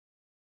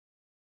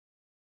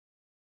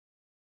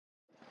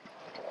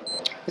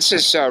This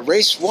is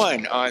race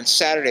 1 on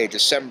Saturday,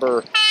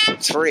 December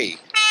 3.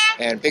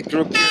 And big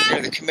group here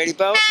near the committee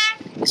boat.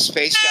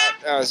 Spaced out,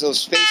 there's a little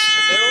space in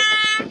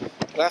the middle.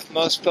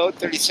 Leftmost boat,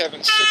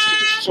 3760,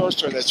 the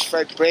sorcerer, that's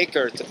Fred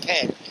Breaker at the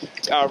pen.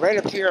 Right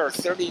up here,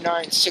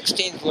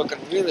 3916, looking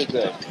really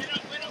good.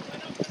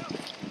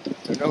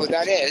 Don't know who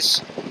that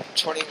is.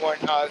 21,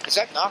 is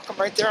that Malcolm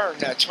right there on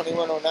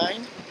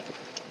 2109?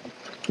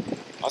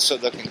 Also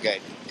looking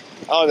good.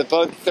 Oh, the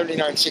boat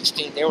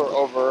 3916, they were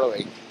over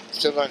early.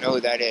 Still don't know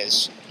who that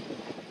is.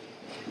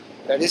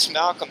 That is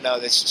Malcolm, though,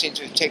 that seems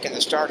to have taken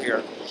the start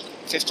here.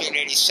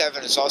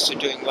 1587 is also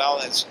doing well,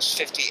 and it's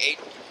 58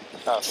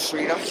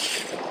 Freedom. Most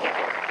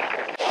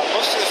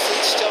of the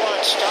fleet's still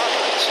on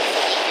starboard, so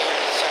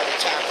decide to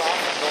tack off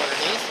and go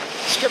underneath.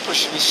 The skipper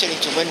should be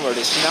sitting to windward.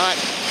 It's not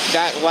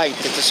that light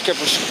that the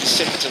skipper should be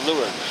sitting to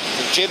leeward.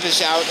 The jib is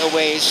out a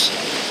ways,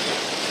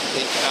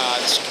 and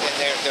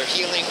they're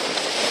heeling.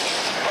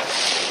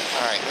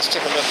 All right, let's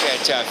take a look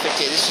at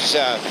 50. This is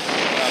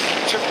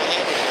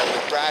triple-handed here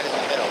with Brad in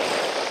the middle.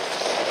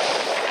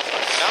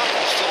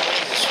 Malcolm's still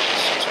winning this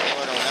race,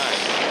 2109.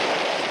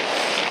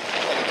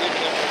 And a good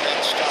win from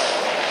that start.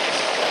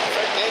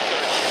 Fred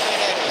Baker,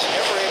 he was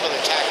never able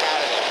to tack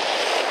out of there.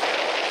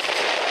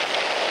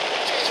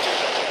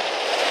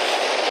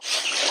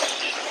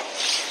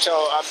 So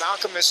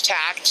Malcolm is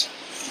tacked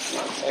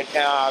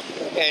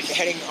and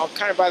heading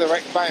kind of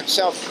by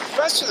himself. The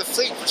rest of the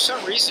fleet, for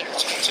some reason,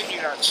 has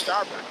continued on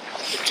starboard.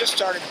 They're just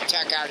starting to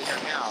tack out of here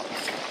now.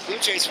 Blue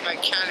Jays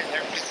might count it.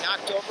 They're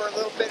knocked over a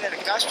little bit in a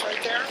gust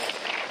right there.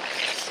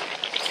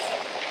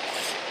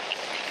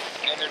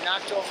 And they're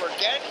knocked over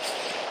again.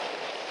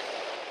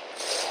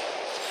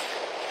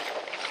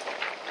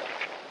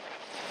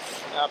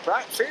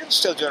 Freedom's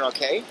still doing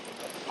okay.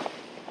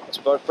 It's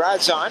boat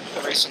Brad's on,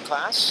 the racing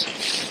class.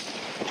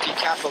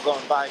 Capo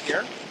going by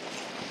here.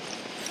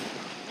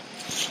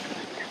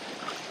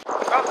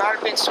 Well, not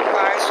a big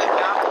surprise that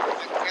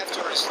Malcolm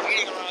after is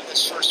leading around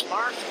this first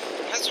mark.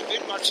 There hasn't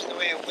been much in the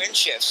way of wind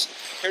shifts.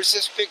 Here's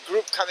this big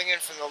group coming in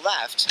from the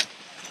left.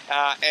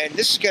 And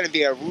this is going to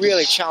be a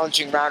really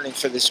challenging rounding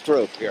for this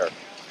group here.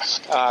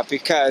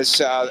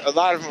 Because a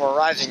lot of them are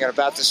arriving at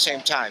about the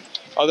same time.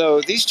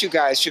 Although these two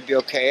guys should be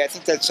okay. I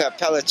think that's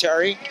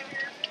Pelletieri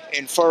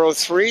in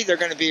 403. They're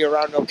going to be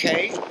around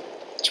okay.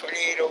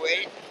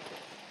 2808.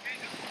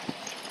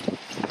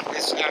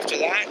 After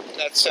that,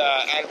 that's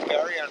Adam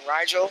Berry on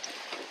Rigel.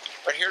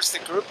 But here's the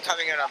group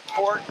coming in on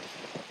port.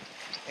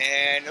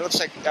 And it looks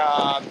like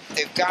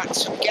they've got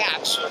some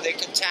gaps where they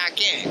can tack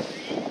in.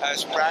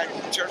 As Brad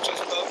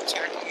Churchill's boat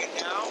tacking in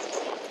now.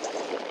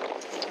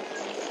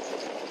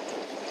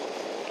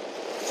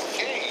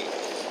 Okay.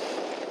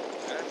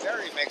 And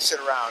Berry makes it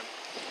around.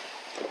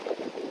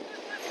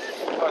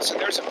 Oh, so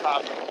there's a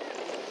problem.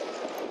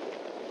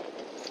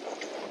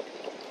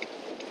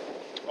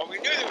 Well, we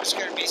knew there was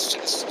going to be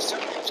somebody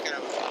was going to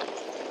have a problem.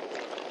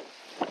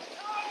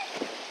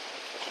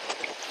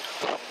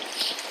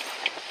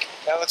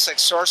 That looks like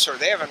Sorcerer.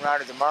 They haven't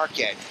rounded the mark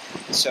yet,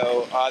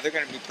 so they're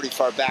going to be pretty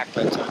far back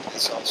by the time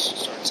this all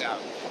sorts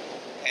out.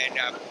 And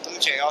Blue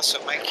Jay also,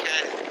 Mike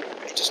Cannon,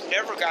 he just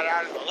never got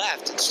out of the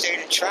left and stayed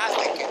in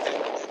traffic, and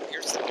then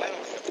here's the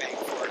penalty they're paying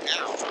for it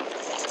now.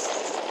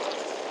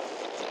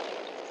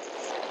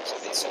 So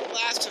these are the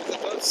last of the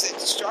boats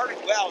that started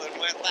well and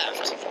went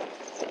left.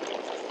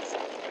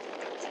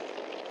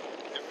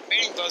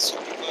 Remaining boats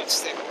will be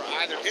boats that were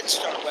either didn't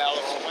start well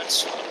or went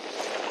slow.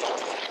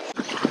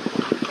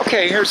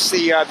 Okay, here's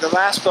the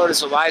last boat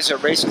is Eliza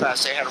race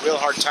class. They had a real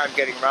hard time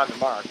getting around the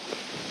mark.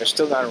 They're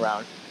still not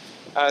around.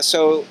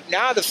 So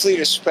now the fleet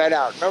is spread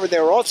out. Remember, they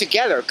were all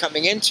together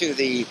coming into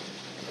the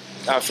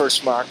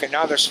first mark, and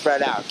now they're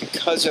spread out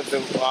because of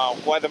the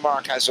weather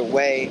mark has a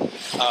way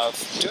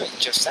of doing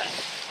just that.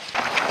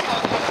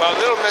 Well, a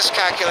little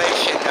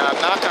miscalculation.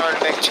 Malcolm had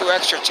to make 2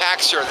 extra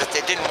tacks here that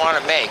they didn't want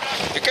to make.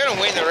 You're going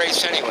to win the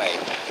race anyway,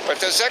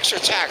 but those extra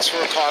tacks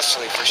were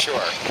costly for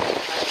sure.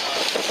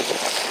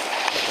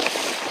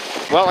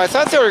 Well, I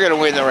thought they were going to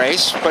win the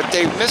race, but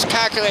they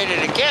miscalculated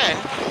again,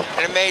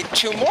 and it made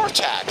 2 more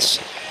tacks.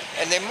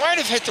 And they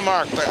might have hit the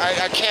mark, but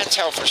I can't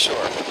tell for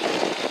sure.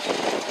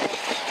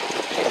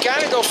 You got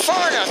to go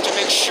far enough to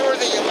make sure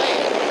that you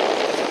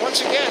land.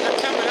 Once again,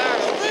 they're coming out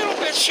a little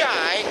bit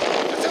shy,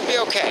 but they'll be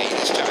okay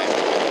this time.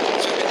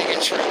 Assuming they get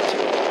trimmed.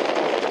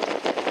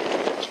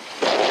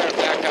 They're going to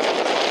back up a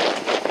little bit.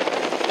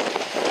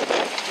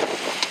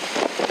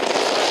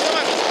 I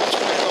thought they were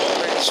going to go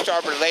over in the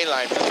starboard ley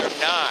line, but they're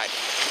not.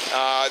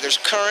 There's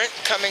current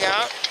coming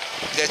out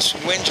that's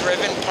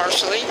wind-driven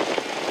partially.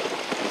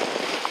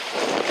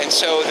 And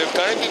so there are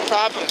going to be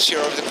problems here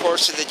over the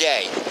course of the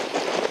day.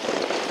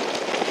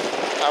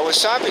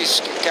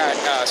 Wasabi's got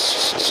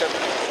some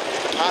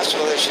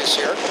possible issues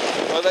here.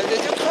 Well, they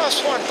do cross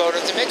one boat.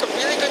 If they make a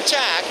really good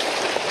tack,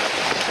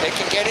 they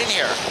can get in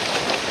here.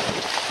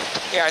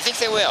 Yeah, I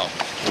think they will.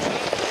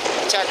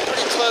 Tack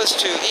pretty close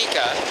to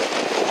Ika,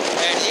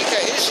 and Ika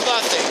is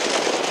luffing,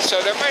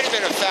 so there might have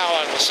been a foul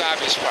on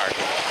Wasabi's part.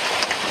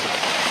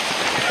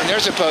 And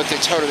there's a boat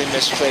that totally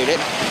misplayed it.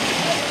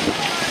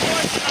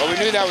 Well, we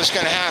knew that was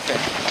going to happen.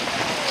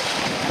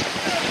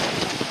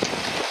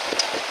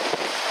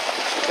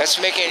 That's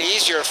making it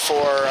easier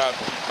for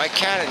Mike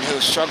Cannon, who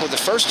struggled the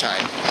first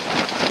time.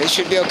 They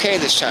should be okay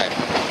this time.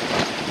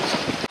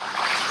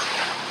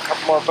 A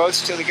couple more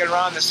boats till they get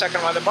around the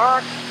second one on the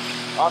mark.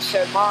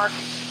 Offset mark.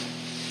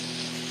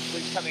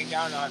 We're coming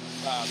down on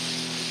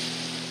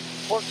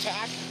port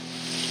tack.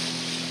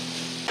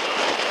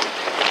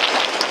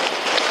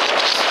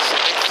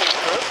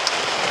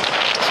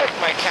 Looks like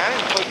Mike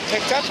Cannon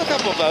picked up a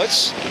couple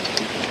boats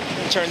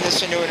and turned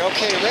this into an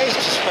okay race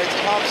despite the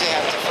problems they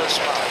had at the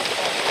first mark.